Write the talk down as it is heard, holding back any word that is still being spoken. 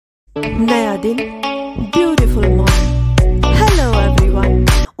नया दिन, beautiful morning. Hello everyone,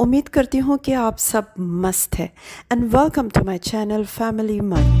 उम्मीद करती हूँ कि आप सब मस्त हैं and welcome to my channel family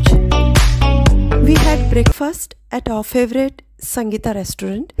मंच। We had breakfast at our favourite Sangeeta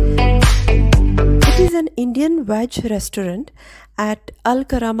Restaurant. It is an Indian veg restaurant at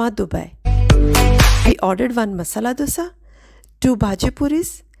Karama, Dubai. We ordered 1 masala dosa, 2 bhaji puris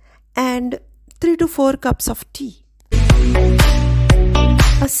and 3 to 4 cups of tea.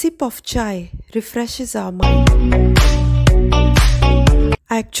 A sip of chai refreshes our mind.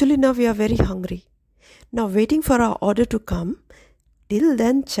 Actually, now we are very hungry. Now waiting for our order to come. Till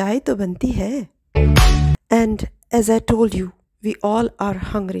then, chai to banti hai. And as I told you, we all are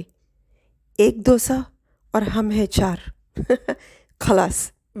hungry. एक dosa और हम हैं 4. Khalas,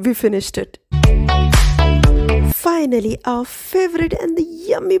 we finished it. Finally, our favorite and the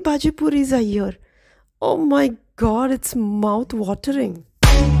yummy bhaji puris are here. Oh my God, it's mouth-watering.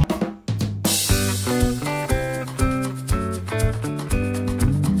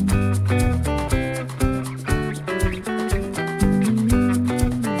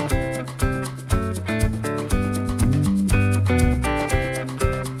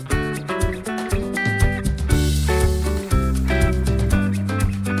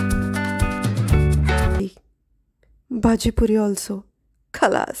 Bhaji puri also.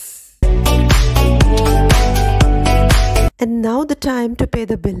 Khalas. And now the time to pay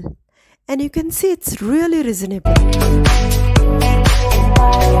the bill. And you can see it's really reasonable.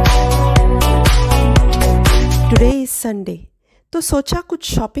 Today is Sunday. तो सोचा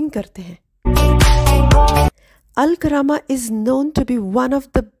कुछ shopping करते हैं. Karama is known to be one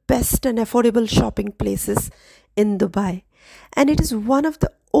of the best and affordable shopping places in Dubai. And it is one of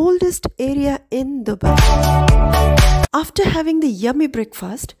the oldest area in Dubai. After having the yummy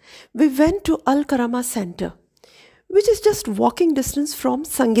breakfast, we went to Karama Center, which is just walking distance from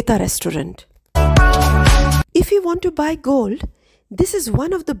Sangeeta Restaurant. If you want to buy gold, this is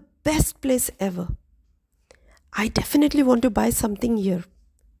one of the best place ever. I definitely want to buy something here.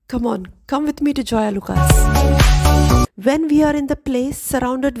 Come on, come with me to Joya Lucas. When we are in the place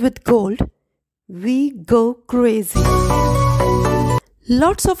surrounded with gold, we go crazy.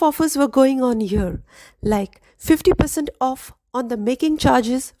 Lots of offers were going on here, like 50% off on the making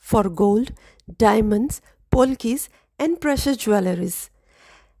charges for gold, diamonds, polkis and precious jewelries.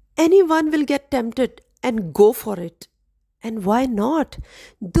 Anyone will get tempted and go for it. And why not?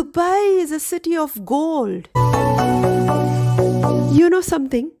 Dubai is a city of gold. You know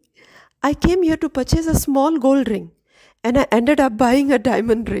something? I came here to purchase a small gold ring and I ended up buying a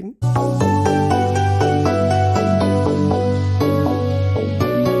diamond ring.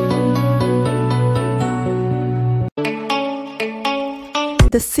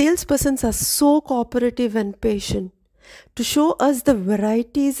 The salespersons are so cooperative and patient to show us the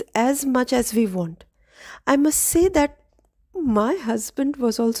varieties as much as we want. I must say that my husband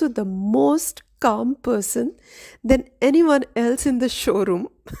was also the most calm person than anyone else in the showroom.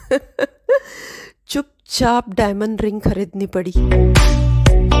 चुपचाप diamond ring खरीदनी पड़ी.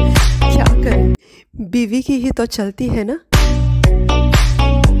 क्या करें, बीवी की ही तो चलती है ना.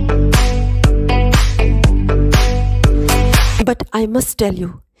 But I must tell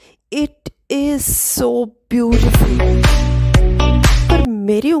you, it is so beautiful. पर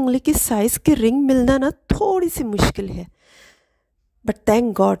मेरी उंगली की साइज की रिंग मिलना ना थोड़ी सी मुश्किल है. But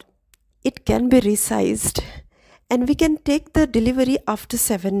thank God, it can be resized and we can take the delivery after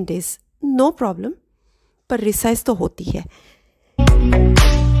 7 days. No problem. पर resize तो होती है.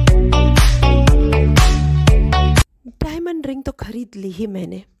 Diamond ring तो खरीद ली ही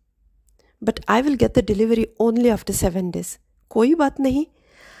मैंने. But I will get the delivery only after 7 days. कोई बात नहीं.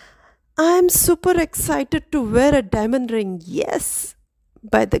 I am super excited to wear a diamond ring. Yes,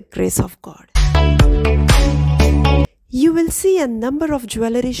 by the grace of God. You will see a number of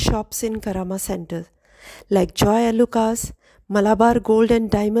jewelry shops in Karama Center, like Joya Lucas, Malabar Gold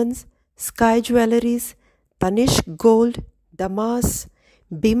and Diamonds, Sky Jewelries, Tanishq Gold, Damas,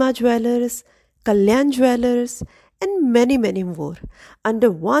 Bima Jewelers, Kalyan Jewelers, and many, many more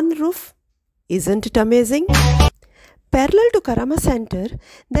under one roof. Isn't it amazing? Parallel to Karama Center,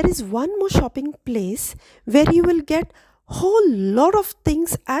 there is one more shopping place where you will get whole lot of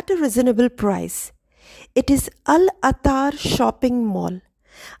things at a reasonable price. It is Al Attar Shopping Mall.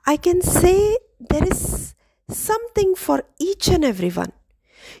 I can say there is something for each and everyone.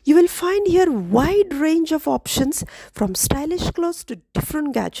 You will find here wide range of options from stylish clothes to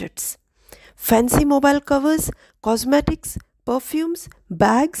different gadgets. Fancy mobile covers, cosmetics, perfumes,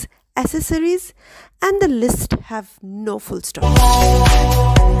 bags, accessories, and the list have no full stop.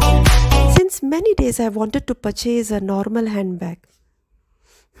 Since many days I wanted to purchase a normal handbag.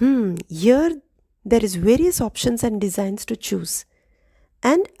 Here there is various options and designs to choose.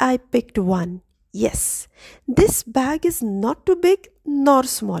 And I picked one. Yes, this bag is not too big nor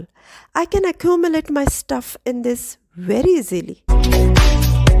small. I can accumulate my stuff in this very easily.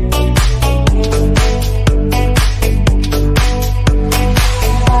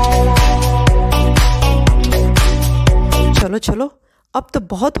 चलो चलो, अब तो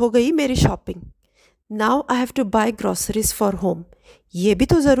बहुत हो गई मेरी shopping. Now I have to buy groceries for home. ये भी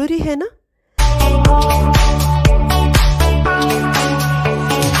तो ज़रूरी है ना?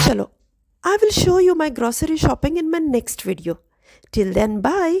 चलो, I will show you my grocery shopping in my next video. Till then,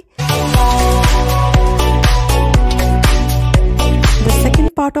 bye. The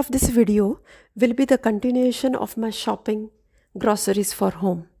second part of this video will be the continuation of my shopping groceries for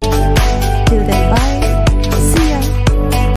home. Till then, bye.